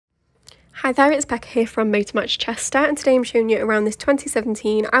Hi there, it's Becca here from Motormatch Chester, and today I'm showing you around this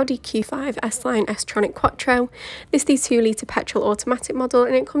 2017 Audi Q5 S-Line S Tronic quattro. This is the 2-litre petrol automatic model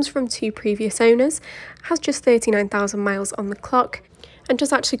and it comes from two previous owners. It has just 39,000 miles on the clock and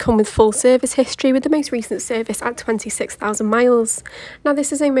does actually come with full service history, with the most recent service at 26,000 miles. Now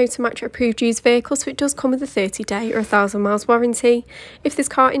this is a Motormatch approved used vehicle, so it does come with a 30-day or 1,000 miles warranty. If this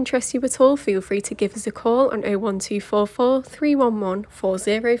car interests you at all, feel free to give us a call on 01244 311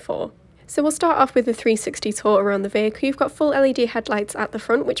 404. So we'll start off with a 360 tour around the vehicle. You've got full LED headlights at the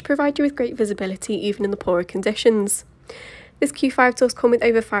front, which provide you with great visibility even in the poorer conditions. This Q5 does come with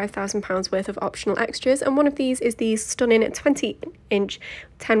over £5,000 worth of optional extras, and one of these is these stunning 20-inch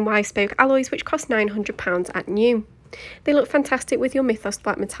 10Y spoke alloys, which cost £900 at new. They look fantastic with your Mythos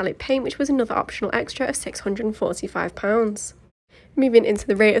Black metallic paint, which was another optional extra of £645. Moving into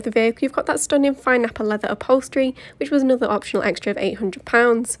the rear of the vehicle, you've got that stunning fine nappa leather upholstery, which was another optional extra of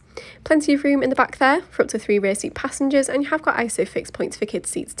 £800. Plenty of room in the back there for up to 3 rear seat passengers, and you have got ISO fixed points for kids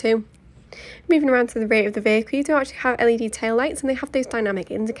seats too. Moving around to the rear of the vehicle, you do actually have LED tail lights, and they have those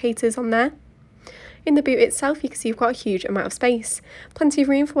dynamic indicators on there. In the boot itself, you can see you've got a huge amount of space, plenty of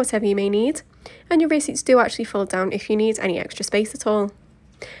room for whatever you may need, and your rear seats do actually fold down if you need any extra space at all.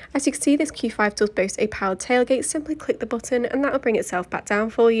 As you can see, this Q5 does boast a powered tailgate. Simply click the button and that will bring itself back down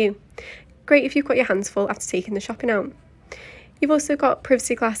for you. Great if you've got your hands full after taking the shopping out. You've also got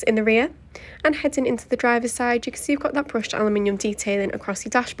privacy glass in the rear, and heading into the driver's side, you can see you've got that brushed aluminium detailing across your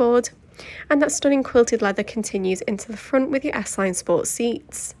dashboard, and that stunning quilted leather continues into the front with your S-Line sports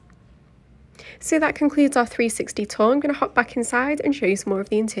seats. So that concludes our 360 tour. I'm going to hop back inside and show you some more of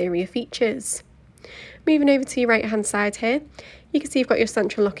the interior features. Moving over to your right hand side here, you can see you've got your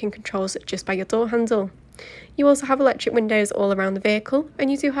central locking controls just by your door handle. You also have electric windows all around the vehicle,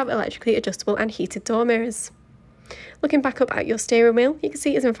 and you do have electrically adjustable and heated door mirrors. Looking back up at your steering wheel, you can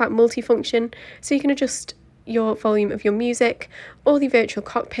see it is in fact multifunction, so you can adjust your volume of your music or the virtual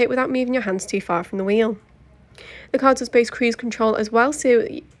cockpit without moving your hands too far from the wheel. The car does boast cruise control as well, so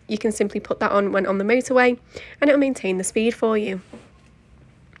you can simply put that on when on the motorway and it will maintain the speed for you.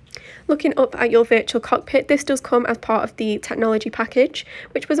 Looking up at your virtual cockpit, this does come as part of the technology package,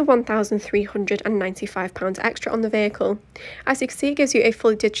 which was a £1,395 extra on the vehicle. As you can see, it gives you a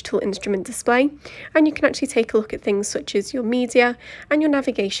fully digital instrument display, and you can actually take a look at things such as your media and your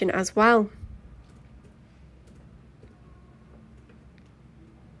navigation as well.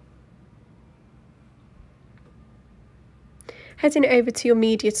 Heading over to your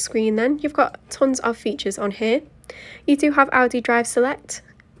media screen then, you've got tons of features on here. You do have Audi Drive Select,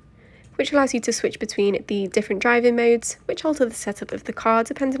 which allows you to switch between the different driving modes, which alter the setup of the car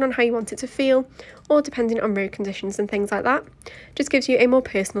depending on how you want it to feel, or depending on road conditions and things like that. Just gives you a more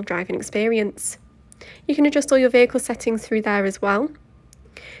personal driving experience. You can adjust all your vehicle settings through there as well.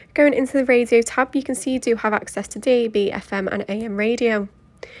 Going into the radio tab, you can see you do have access to DAB, FM and AM radio,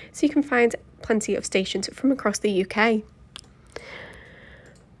 so you can find plenty of stations from across the UK.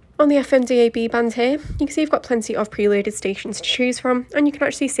 On the FM DAB band here, you can see you've got plenty of preloaded stations to choose from, and you can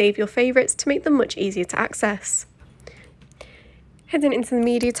actually save your favourites to make them much easier to access. Heading into the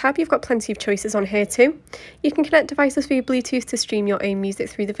media tab, you've got plenty of choices on here too. You can connect devices via Bluetooth to stream your own music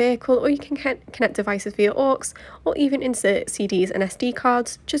through the vehicle, or you can connect devices via aux, or even insert CDs and SD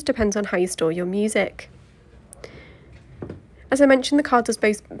cards. Just depends on how you store your music. As I mentioned, the car does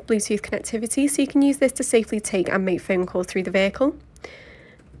boast Bluetooth connectivity, so you can use this to safely take and make phone calls through the vehicle.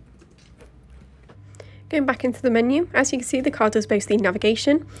 Going back into the menu, as you can see, the car does boast the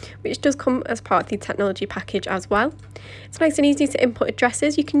navigation, which does come as part of the technology package as well. It's nice and easy to input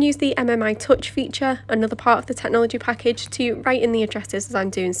addresses. You can use the MMI Touch feature, another part of the technology package, to write in the addresses as I'm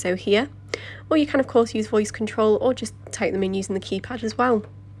doing so here. Or you can of course use voice control or just type them in using the keypad as well.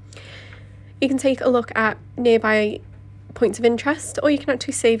 You can take a look at nearby points of interest, or you can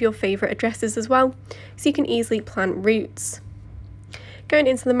actually save your favourite addresses as well, so you can easily plan routes. Going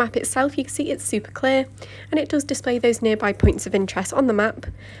into the map itself, you can see it's super clear, and it does display those nearby points of interest on the map,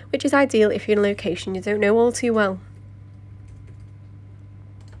 which is ideal if you're in a location you don't know all too well.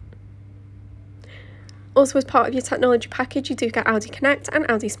 Also, as part of your technology package, you do get Audi Connect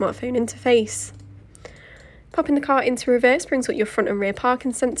and Audi smartphone interface. Popping the car into reverse brings up your front and rear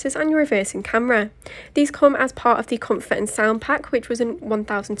parking sensors and your reversing camera. These come as part of the comfort and sound pack, which was a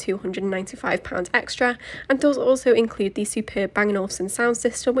 £1,295 extra, and does also include the superb Bang & Olufsen sound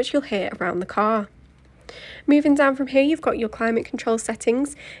system, which you'll hear around the car. Moving down from here, you've got your climate control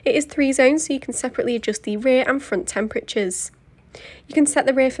settings. It is 3 zones, so you can separately adjust the rear and front temperatures. You can set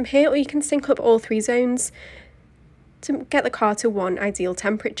the rear from here, or you can sync up all 3 zones to get the car to one ideal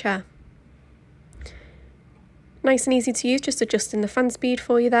temperature. Nice and easy to use, just adjusting the fan speed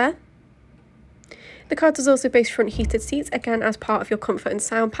for you there. The car does also boast front heated seats, again as part of your comfort and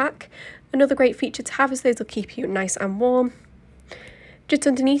sound pack. Another great feature to have is those will keep you nice and warm. Just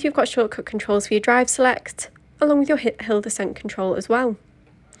underneath you've got shortcut controls for your drive select, along with your hill descent control as well.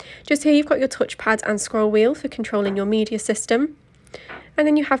 Just here you've got your touchpad and scroll wheel for controlling your media system. And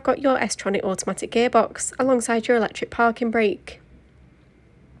then you have got your S Tronic automatic gearbox alongside your electric parking brake.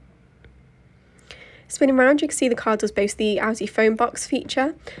 Spinning around you can see the car does boast the Audi phone box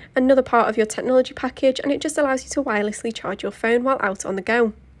feature, another part of your technology package, and it just allows you to wirelessly charge your phone while out on the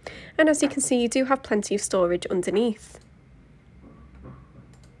go. And as you can see, you do have plenty of storage underneath.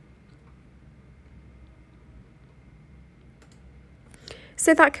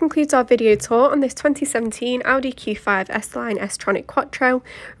 So that concludes our video tour on this 2017 Audi Q5 S-Line S Tronic Quattro.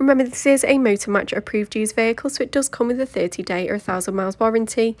 Remember, this is a Motor Match approved used vehicle, so it does come with a 30-day or 1,000 miles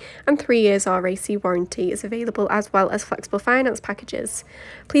warranty, and 3 years RAC warranty is available, as well as flexible finance packages.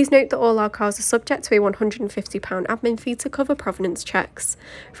 Please note that all our cars are subject to a £150 admin fee to cover provenance checks.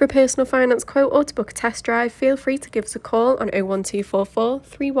 For a personal finance quote or to book a test drive, feel free to give us a call on 01244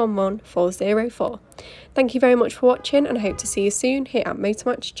 311 404. Thank you very much for watching, and I hope to see you soon here at Motor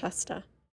Match Chester.